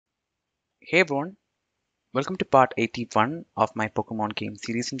Hey everyone, welcome to part 81 of my Pokemon game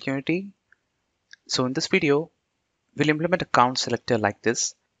series in Unity. So in this video, we'll implement a count selector like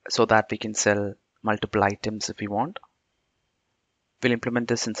this so that we can sell multiple items if we want. We'll implement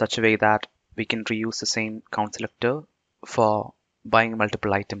this in such a way that we can reuse the same count selector for buying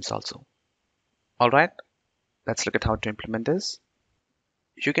multiple items also. Alright, let's look at how to implement this.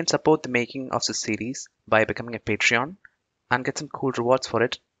 You can support the making of this series by becoming a Patreon and get some cool rewards for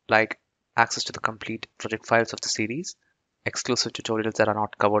it, like access to the complete project files of the series, exclusive tutorials that are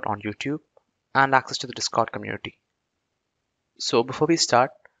not covered on YouTube, and access to the Discord community. So before we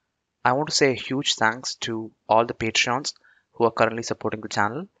start, I want to say a huge thanks to all the Patreons who are currently supporting the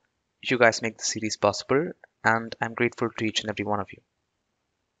channel. You guys make the series possible, and I'm grateful to each and every one of you.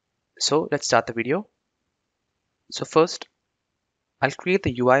 So let's start the video. So first, I'll create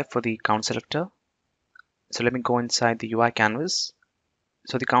the UI for the count selector. So let me go inside the UI canvas.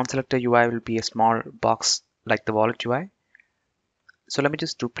 So the count selector UI will be a small box like the wallet UI. So let me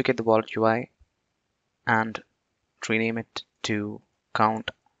just duplicate the wallet UI and rename it to Count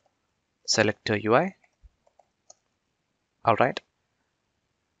Selector UI. Alright.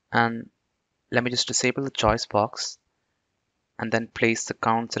 And let me just disable the choice box and then place the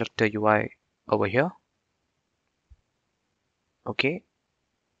Count Selector UI over here. Okay.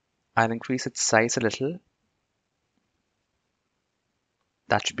 I'll increase its size a little.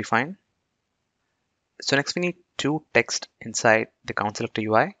 That should be fine. So next we need two text inside the Count Selector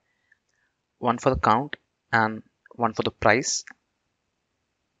UI. One for the count and one for the price.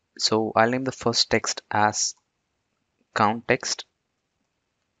 So I'll name the first text as count text,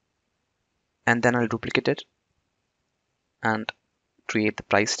 and then I'll duplicate it and create the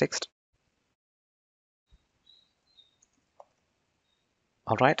price text.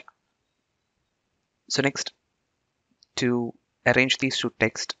 Alright. So next, to arrange these two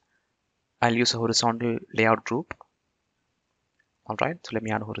text, I'll use a horizontal layout group. Alright, so let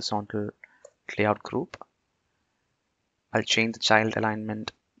me add a horizontal layout group. I'll change the child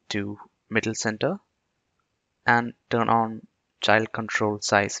alignment to middle center and turn on child control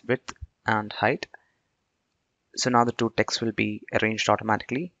size width and height. So now the two texts will be arranged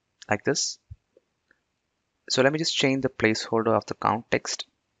automatically like this. So let me just change the placeholder of the count text.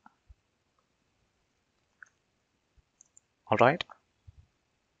 Alright.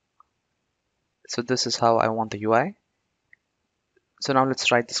 So this is how I want the UI. So now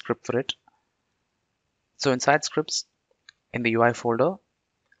let's write the script for it. So inside scripts, in the UI folder,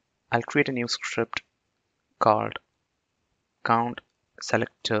 I'll create a new script called Count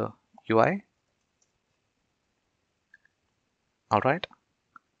Selector UI. Alright.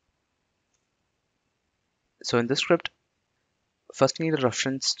 So in this script, first we need a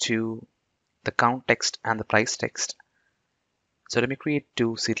reference to the count text and the price text. So let me create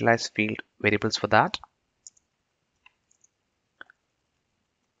two serialized field variables for that.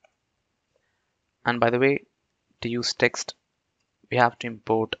 And by the way, to use text, we have to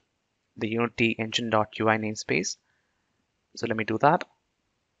import the Unity engine.ui namespace. So let me do that.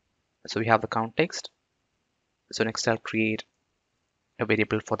 So we have the count text. So next I'll create a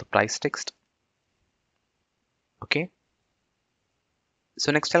variable for the price text. Okay.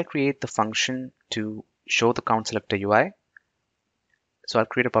 So next I'll create the function to show the count selector UI. So I'll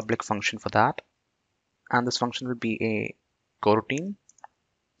create a public function for that. And this function will be a coroutine.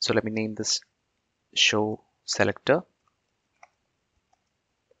 So let me name this show selector.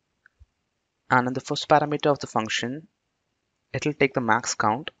 And in the first parameter of the function, it'll take the max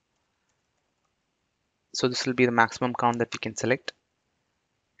count. So this will be the maximum count that we can select.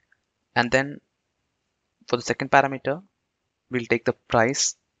 And then for the second parameter, we'll take the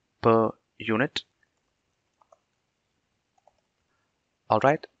price per unit.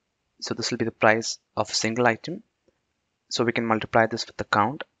 Alright, so this will be the price of a single item. So we can multiply this with the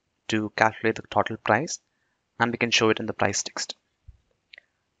count to calculate the total price, and we can show it in the price text.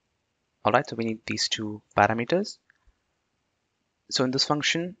 Alright, so we need these two parameters. So in this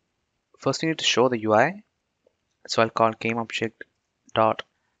function, first we need to show the UI. So I'll call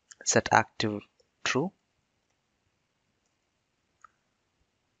GameObject.setActiveTrue.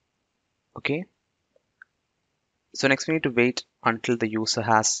 Okay. So next we need to wait until the user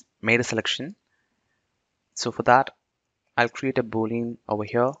has made a selection. So for that, I'll create a boolean over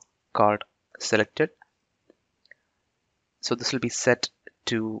here called selected. So this will be set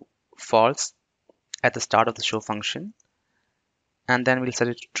to false at the start of the show function, and then we'll set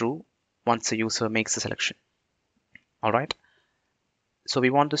it to true once the user makes the selection. Alright, so we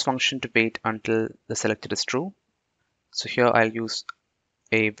want this function to wait until the selected is true. So here I'll use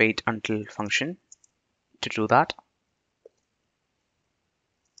a wait until function to do that.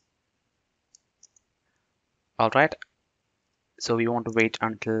 All right. So we want to wait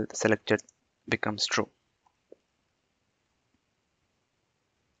until the selected becomes true.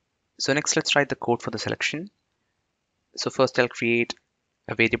 So next, let's write the code for the selection. So first I'll create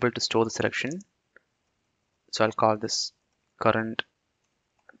a variable to store the selection. So I'll call this current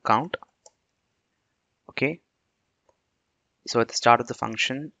count. Okay. So at the start of the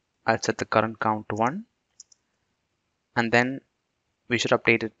function, I'll set the current count to 1, and then we should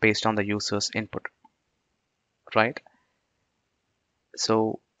update it based on the user's input, right?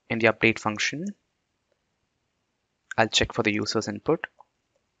 So in the update function, I'll check for the user's input.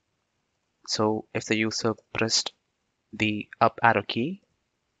 So if the user pressed the up arrow key,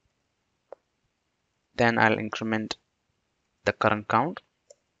 then I'll increment the current count.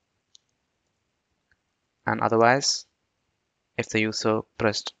 And otherwise, if the user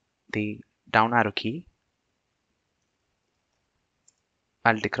pressed the down arrow key,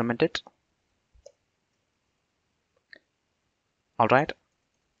 I'll decrement it. All right.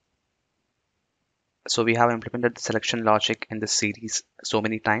 So we have implemented the selection logic in this series so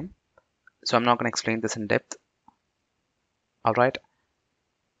many times. So I'm not going to explain this in depth. All right.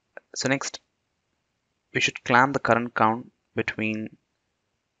 So next, we should clamp the current count between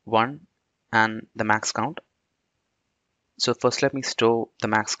 1 and the max count. So first let me store the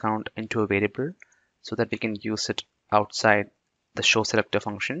max count into a variable so that we can use it outside the show selector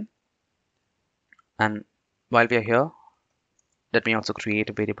function. And while we are here, let me also create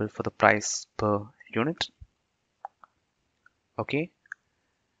a variable for the price per unit. Okay.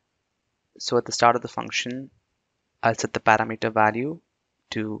 So at the start of the function, I'll set the parameter value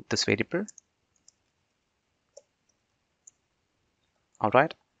to this variable. All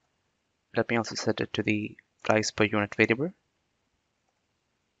right. Let me also set it to the price per unit variable.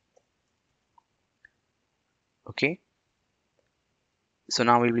 Okay. So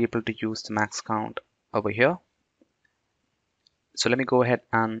now we'll be able to use the max count over here. So let me go ahead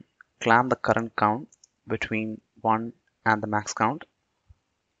and clamp the current count between 1 and the max count.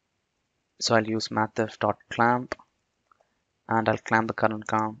 So I'll use mathf.clamp and I'll clamp the current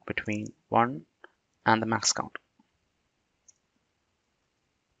count between 1 and the max count.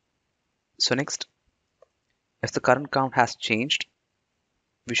 So next, if the current count has changed,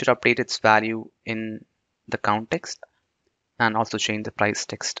 we should update its value in the count text and also change the price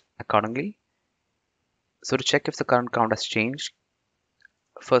text accordingly. So to check if the current count has changed,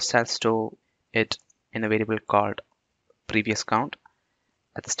 first I'll store it in a variable called previous count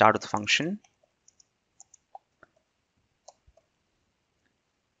at the start of the function.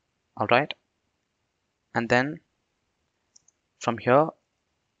 All right. And then from here,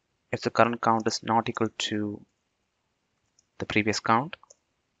 if the current count is not equal to the previous count,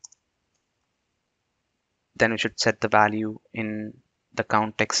 then we should set the value in the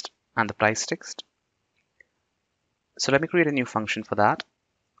count text and the price text. So let me create a new function for that.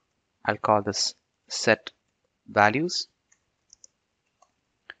 I'll call this set values.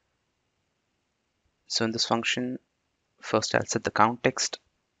 So in this function, first I'll set the count text.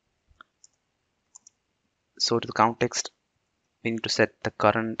 So to the count text, we need to set the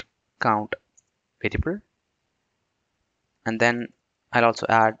current count variable. And then I'll also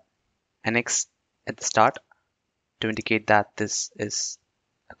add an X at the start to indicate that this is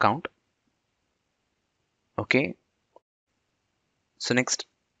a count. Okay. So next,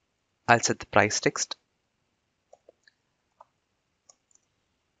 I'll set the price text.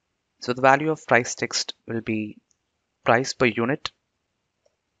 So the value of price text will be price per unit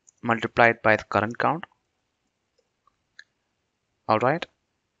multiplied by the current count. All right.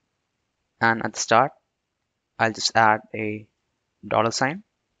 And at the start, I'll just add a $sign.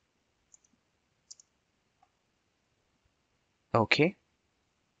 Okay.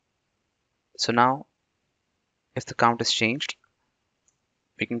 So now if the count is changed,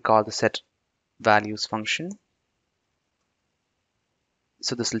 we can call the set values function.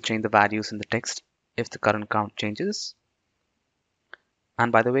 So this will change the values in the text if the current count changes.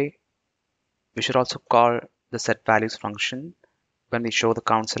 And by the way, we should also call the set values function when we show the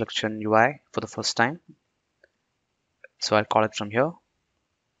count selection UI for the first time. So I'll call it from here.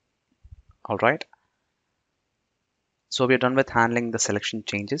 All right. So we're done with handling the selection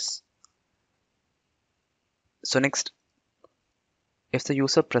changes. So next, if the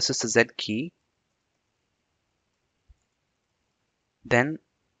user presses the Z key, then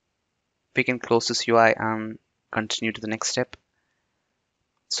we can close this UI and continue to the next step.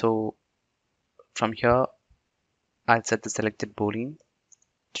 So from here, I'll set the selected boolean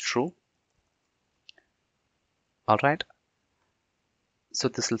to true. All right. So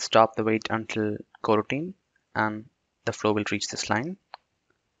this will stop the wait until coroutine and the flow will reach this line.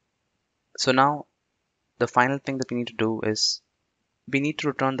 So now the final thing that we need to do is we need to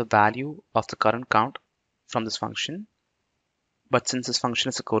return the value of the current count from this function. But since this function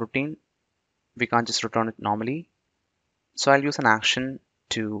is a coroutine, we can't just return it normally. So I'll use an action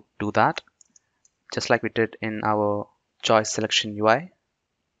to do that, just like we did in our choice selection UI.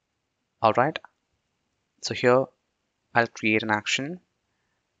 All right. So here I'll create an action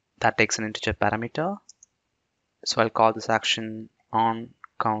that takes an integer parameter. So I'll call this action on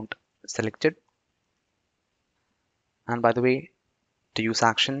count selected. And by the way, to use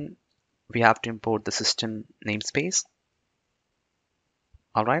action, we have to import the system namespace.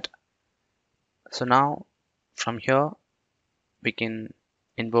 All right. So now from here, we can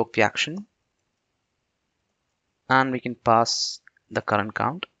invoke the action and we can pass the current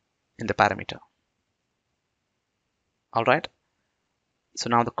count in the parameter. All right. So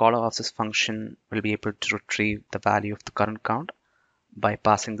now the caller of this function will be able to retrieve the value of the current count by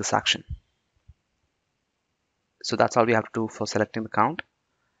passing this action. So that's all we have to do for selecting the count.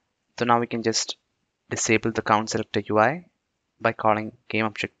 So now we can just disable the count selector UI by calling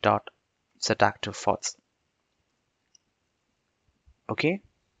GameObject.setActiveFalse. Okay.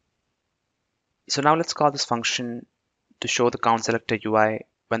 So now let's call this function to show the count selector UI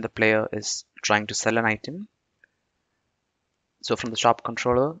when the player is trying to sell an item. So from the shop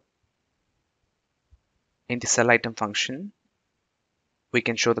controller, in the sell item function, we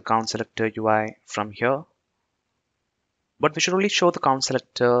can show the count selector UI from here. But we should only show the count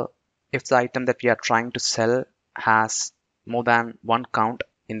selector if the item that we are trying to sell has more than one count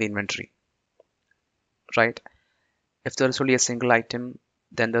in the inventory, right? If there is only a single item,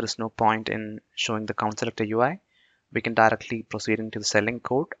 then there is no point in showing the count selector UI. We can directly proceed into the selling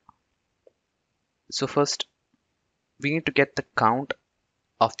code. So first, we need to get the count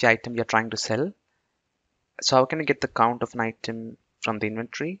of the item we are trying to sell. So how can we get the count of an item from the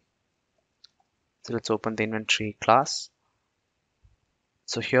inventory? So let's open the inventory class.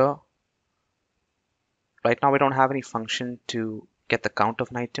 So here, right now we don't have any function to get the count of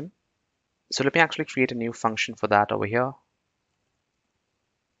an item. So let me actually create a new function for that over here.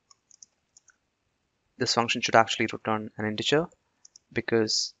 This function should actually return an integer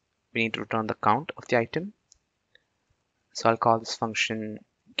because we need to return the count of the item. So I'll call this function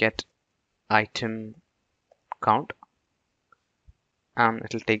get item count, and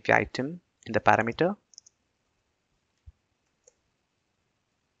it'll take the item in the parameter.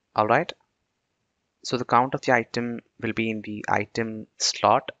 All right. So the count of the item will be in the item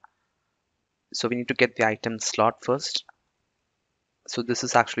slot. So we need to get the item slot first. So this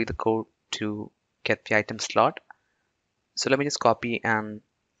is actually the code to get the item slot. So let me just copy and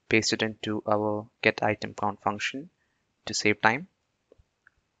paste it into our get item count function to save time.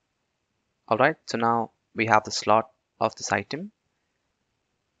 All right, so now we have the slot of this item.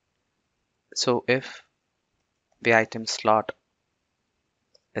 So if the item slot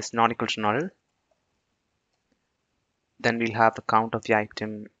is not equal to null, then we'll have the count of the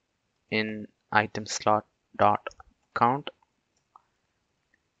item in item slot dot count.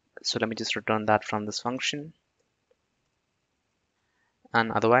 So let me just return that from this function.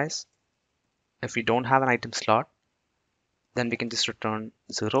 And otherwise, if we don't have an item slot, then we can just return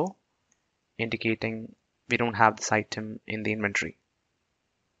 0, indicating we don't have this item in the inventory.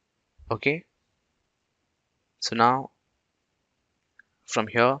 Okay. So now from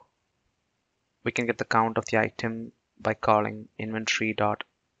here, we can get the count of the item by calling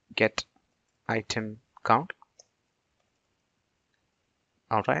inventory.getItemCount.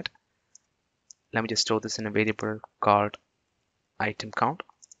 All right. Let me just store this in a variable called item count.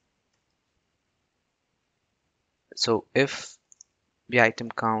 So if the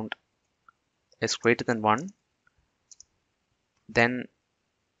item count is greater than 1, then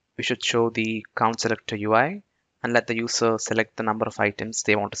we should show the count selector UI and let the user select the number of items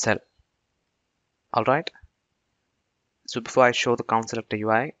they want to sell. All right. So before I show the count selector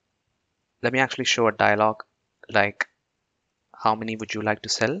UI, let me actually show a dialog like how many would you like to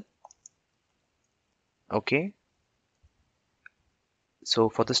sell? Okay. So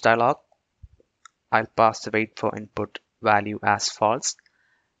for this dialog, I'll pass the wait for input value as false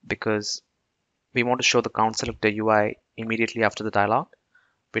because we want to show the count selector UI immediately after the dialog.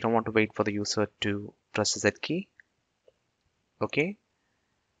 We don't want to wait for the user to press the Z key. Okay.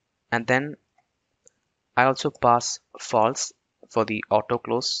 And then I also pass false for the auto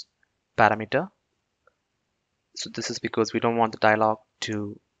close parameter. So this is because we don't want the dialog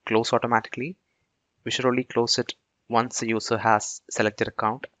to close automatically. We should only close it once the user has selected a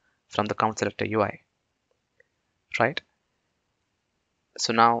count from the count selector UI, right?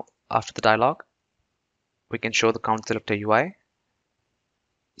 So now after the dialog, we can show the count selector UI.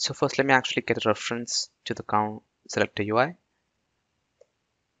 So first let me actually get a reference to the Count Selector UI.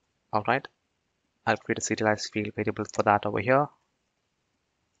 Alright, I'll create a serialized field variable for that over here.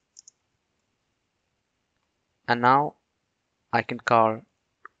 And now I can call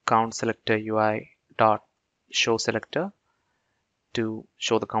Count Selector UI dot show selector to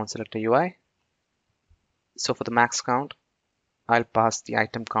show the Count Selector UI. So for the max count, I'll pass the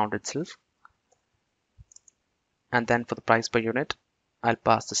item count itself. And then for the price per unit, I'll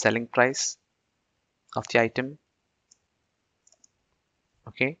pass the selling price of the item.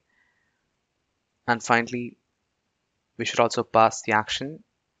 Okay. And finally, we should also pass the action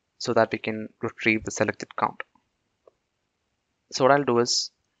so that we can retrieve the selected count. So what I'll do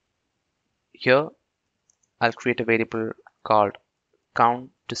is here, I'll create a variable called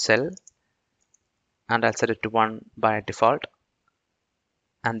count to sell, and I'll set it to 1 by default.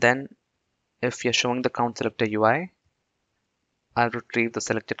 And then if you're showing the Count Selector UI, I'll retrieve the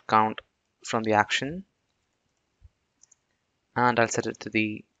selected count from the action, and I'll set it to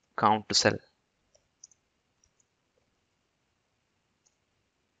the count to sell.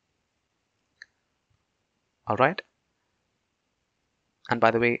 Alright. And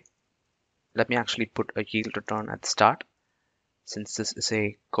by the way, let me actually put a yield return at the start, since this is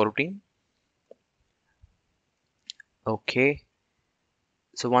a coroutine. Okay.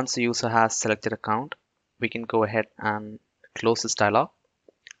 So once the user has selected a count, we can go ahead and close this dialog,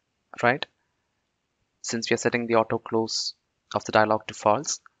 right? Since we are setting the auto close of the dialog to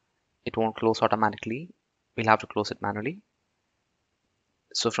false, it won't close automatically. We'll have to close it manually.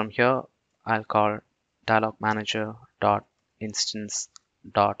 So from here, I'll call dialog manager dot instance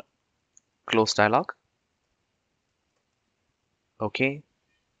dot close dialog. Okay.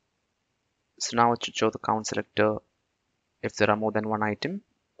 So now it should show the count selector if there are more than one item,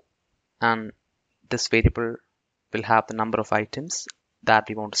 and this variable will have the number of items that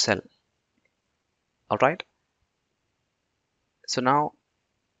we want to sell. Alright. So now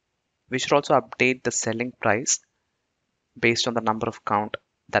we should also update the selling price based on the number of count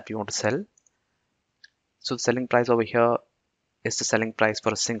that we want to sell. So the selling price over here is the selling price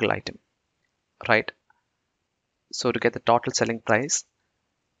for a single item, right? So to get the total selling price,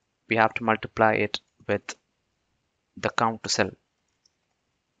 we have to multiply it with the count to sell.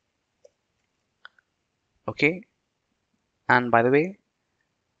 Okay. And by the way,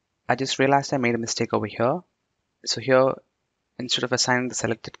 I just realized I made a mistake over here. So here, instead of assigning the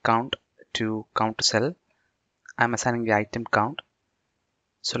selected count to count to sell, I'm assigning the item count.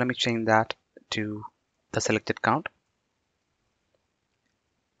 So let me change that to the selected count.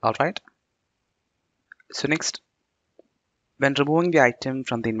 Alright. So next, when removing the item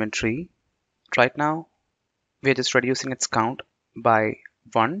from the inventory, right now we're just reducing its count by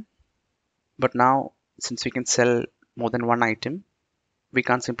 1. But now, since we can sell more than one item, we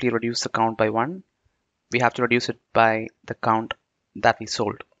can't simply reduce the count by 1. We have to reduce it by the count that we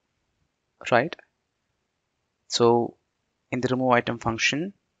sold, right? So in the remove item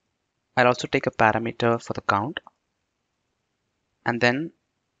function, I'll also take a parameter for the count, and then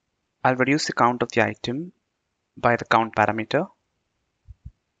I'll reduce the count of the item by the count parameter.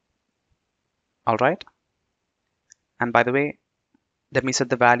 All right. And by the way, let me set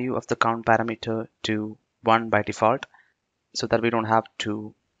the value of the count parameter to 1 by default so that we don't have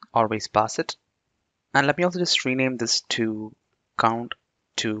to always pass it. And let me also just rename this to count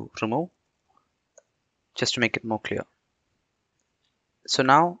to remove, just to make it more clear. So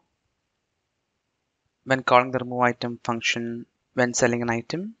now, when calling the remove item function when selling an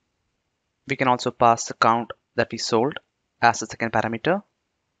item, we can also pass the count that we sold as the second parameter.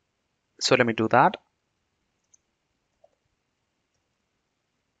 So let me do that.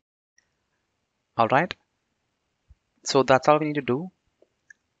 All right. So that's all we need to do.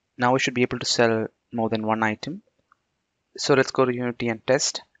 Now we should be able to sell more than one item. So let's go to Unity and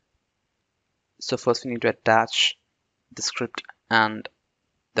test. So first we need to attach the script and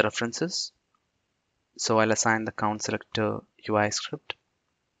the references. So I'll assign the Count Selector UI script.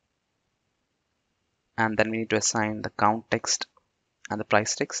 And then we need to assign the count text and the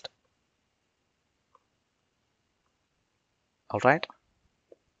price text. All right.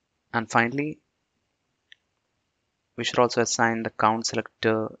 And finally, we should also assign the Count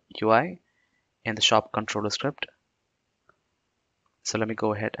Selector UI in the shop controller script. So let me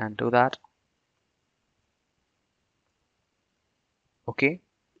go ahead and do that. Okay.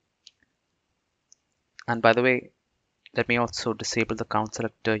 And by the way, let me also disable the Count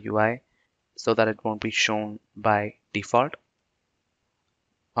Selector UI so that it won't be shown by default.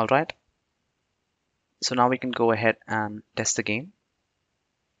 All right. So now we can go ahead and test the game.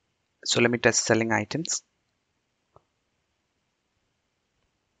 So let me test selling items.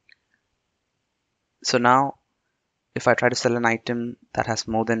 So now if I try to sell an item that has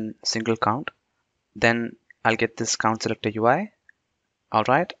more than a single count, then I'll get this Count Selector UI.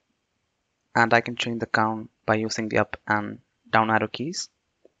 Alright, and I can change the count by using the up and down arrow keys.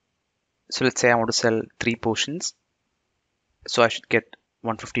 So let's say I want to sell 3 potions. So I should get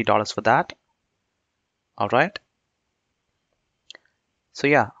 $150 for that. Alright, so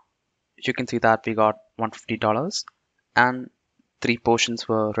yeah, you can see that we got $150 and 3 potions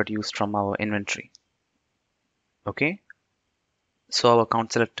were reduced from our inventory. Okay, so our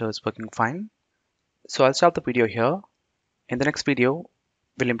Count Selector is working fine. So I'll stop the video here. In the next video,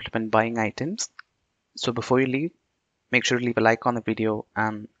 we'll implement buying items. So before you leave, make sure to leave a like on the video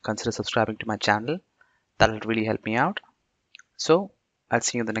and consider subscribing to my channel. That will really help me out. So I'll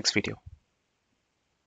see you in the next video.